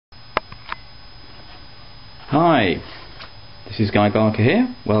Hi, this is Guy Barker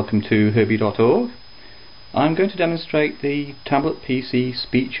here. Welcome to herbie.org. I'm going to demonstrate the Tablet PC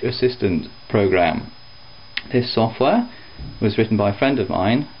Speech Assistant program. This software was written by a friend of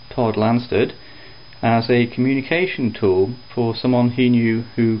mine, Todd Lansted, as a communication tool for someone he knew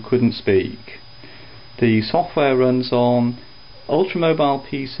who couldn't speak. The software runs on ultramobile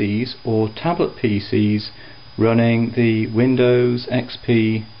PCs or tablet PCs running the Windows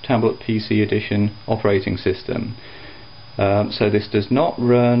XP Tablet PC Edition operating system. So this does not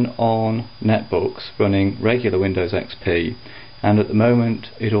run on netbooks running regular Windows XP, and at the moment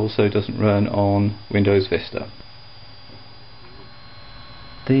it also doesn't run on Windows Vista.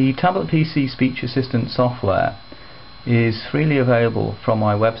 The Tablet PC Speech Assistant software is freely available from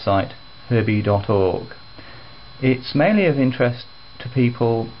my website herbie.org. It's mainly of interest to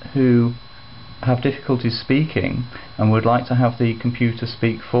people who have difficulties speaking and would like to have the computer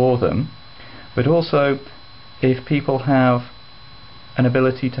speak for them, but also if people have an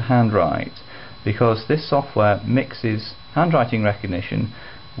ability to handwrite, because this software mixes handwriting recognition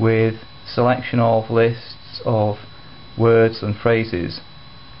with selection of lists of words and phrases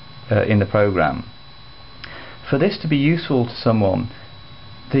in the program. For this to be useful to someone,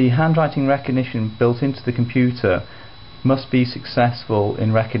 the handwriting recognition built into the computer must be successful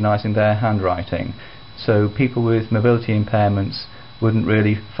in recognizing their handwriting, so people with mobility impairments wouldn't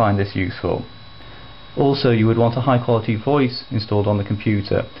really find this useful. Also, you would want a high quality voice installed on the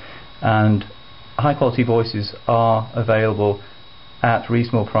computer, and high quality voices are available at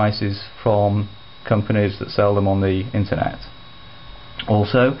reasonable prices from companies that sell them on the internet.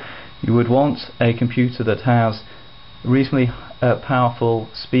 Also, you would want a computer that has reasonably powerful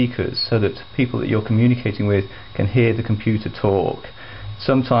speakers so that people that you're communicating with can hear the computer talk.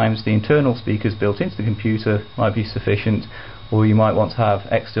 Sometimes the internal speakers built into the computer might be sufficient, or you might want to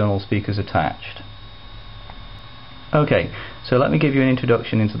have external speakers attached. Okay, so let me give you an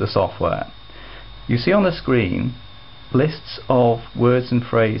introduction into the software. You see on the screen lists of words and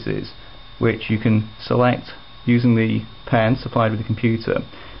phrases which you can select using the pen supplied with the computer.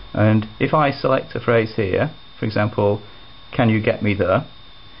 And if I select a phrase here, for example, "Can you get me the?"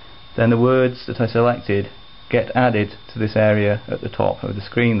 then the words that I selected get added to this area at the top of the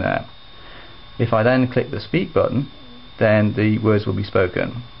screen there. If I then click the speak button, then the words will be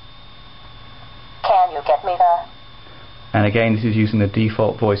spoken. Can you get me the? And again, this is using the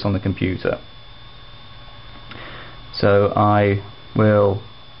default voice on the computer. So I will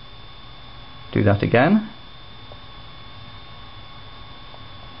do that again.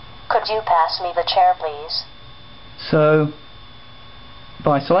 Could you pass me the chair, please? So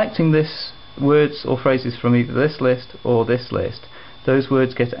by selecting this words or phrases from either this list or this list, those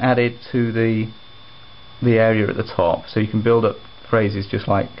words get added to the area at the top, so you can build up phrases just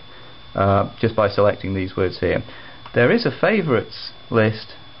by selecting these words here. There is a favourites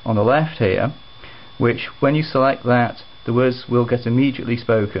list on the left here, which when you select that, the words will get immediately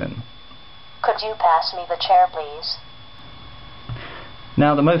spoken. Could you pass me the chair, please?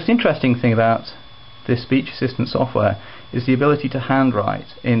 Now, the most interesting thing about this speech assistant software is the ability to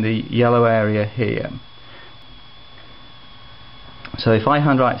handwrite in the yellow area here. So if I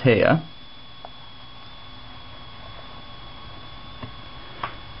handwrite here,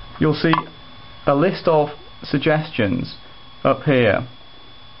 you'll see a list of suggestions up here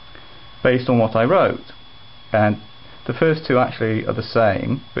based on what I wrote, and the first two actually are the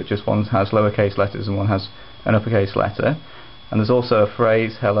same, but just one has lowercase letters and one has an uppercase letter, and there's also a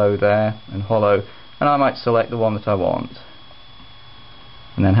phrase "hello" there and "hollow," and I might select the one that I want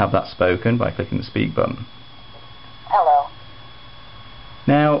and then have that spoken by clicking the speak button. Hello.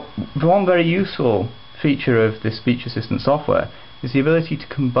 Now, one very useful feature of this speech assistant software is the ability to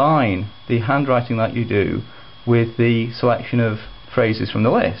combine the handwriting that you do with the selection of phrases from the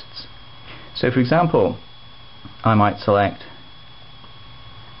lists. So for example, I might select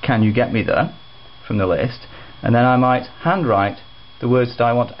 "Can you get me the?" from the list, and then I might handwrite the words that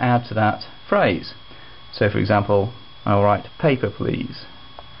I want to add to that phrase. So for example, I'll write "paper please."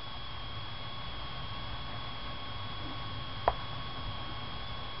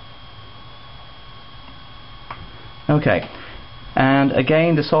 Okay, and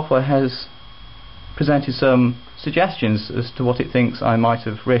again the software has presented some suggestions as to what it thinks I might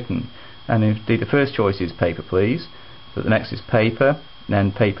have written, and indeed the first choice is "paper please," but the next is "paper,"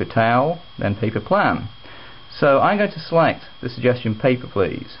 then "paper towel," then "paper plan." So I'm going to select the suggestion "paper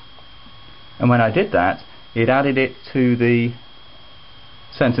please," and when I did that, it added it to the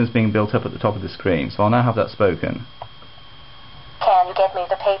sentence being built up at the top of the screen. So I'll now have that spoken. Can you get me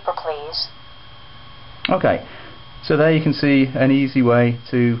the paper, please? Okay, so there you can see an easy way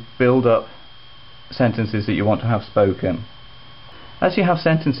to build up sentences that you want to have spoken. As you have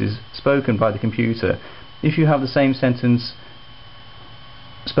sentences spoken by the computer, if you have the same sentence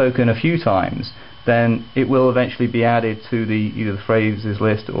spoken a few times, then it will eventually be added to either the phrases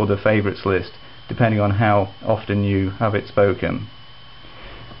list or the favourites list, depending on how often you have it spoken.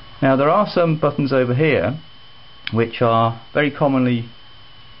 Now, there are some buttons over here which are very commonly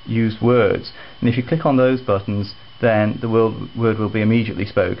used words, and if you click on those buttons, then the word will be immediately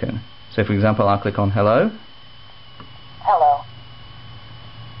spoken. So for example, I'll click on hello. Hello.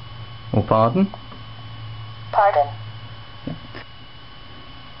 Or pardon. Pardon.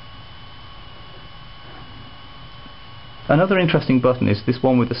 Another interesting button is this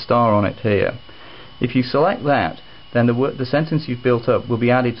one with the star on it here. If you select that, then the sentence you've built up will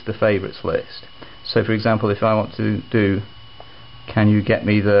be added to the favourites list. So for example, if I want to do, can you get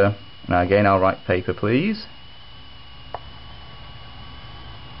me the, now again I'll write paper please,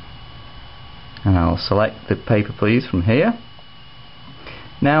 and I'll select the paper please from here.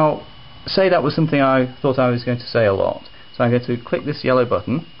 Now say that was something I thought I was going to say a lot, so I'm going to click this yellow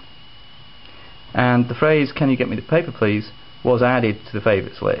button, and the phrase can you get me the paper please was added to the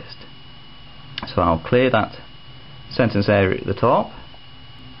favourites list. So I'll clear that sentence area at the top,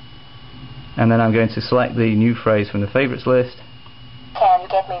 and then I'm going to select the new phrase from the favourites list. Can you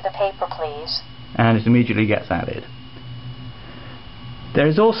get me the paper please? And it immediately gets added. There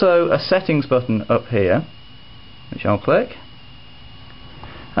is also a settings button up here, which I'll click,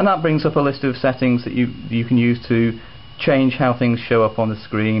 and that brings up a list of settings that you can use to change how things show up on the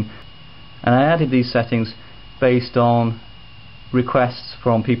screen. And I added these settings based on requests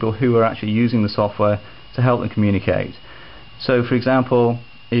from people who are actually using the software to help them communicate. So for example,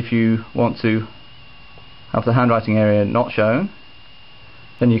 if you want to have the handwriting area not shown,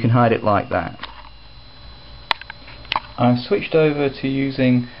 then you can hide it like that. I've switched over to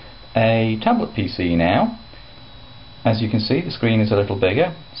using a tablet PC now. As you can see, the screen is a little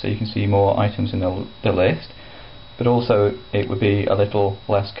bigger, so you can see more items in the list, but also it would be a little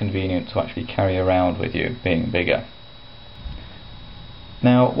less convenient to actually carry around with you, being bigger.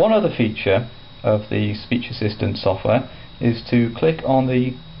 Now, one other feature of the speech assistant software is to click on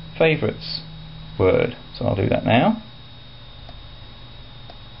the favourites word. So I'll do that now.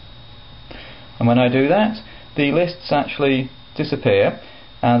 And when I do that, the lists actually disappear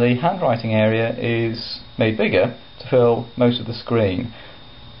and the handwriting area is made bigger to fill most of the screen.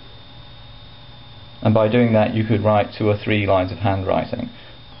 And by doing that, you could write 2 or 3 lines of handwriting.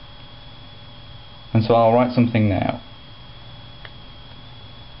 And so I'll write something now.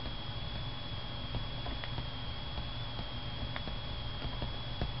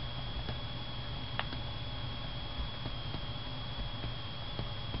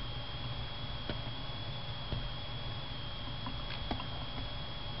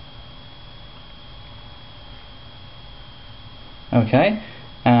 Okay,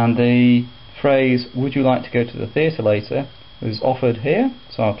 and the phrase would you like to go to the theatre later is offered here,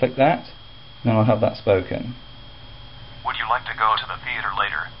 so I'll click that and I'll have that spoken. Would you like to go to the theatre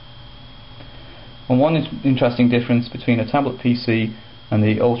later? And one interesting difference between a tablet PC and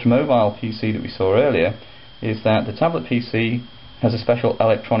the ultramobile PC that we saw earlier is that the tablet PC has a special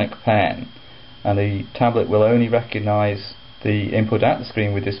electronic pen, and the tablet will only recognise the input at the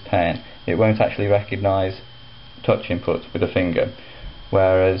screen with this pen. It won't actually recognise touch input with a finger,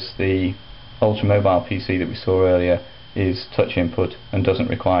 whereas the ultramobile PC that we saw earlier is touch input and doesn't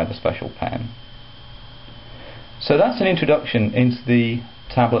require the special pen. So that's an introduction into the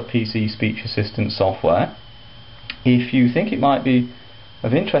tablet PC speech assistant software. If you think it might be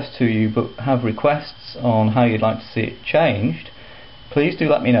of interest to you but have requests on how you'd like to see it changed, please do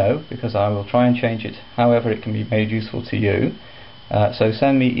let me know, because I will try and change it however it can be made useful to you. So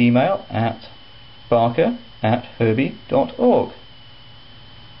send me email at barker@herbie.org.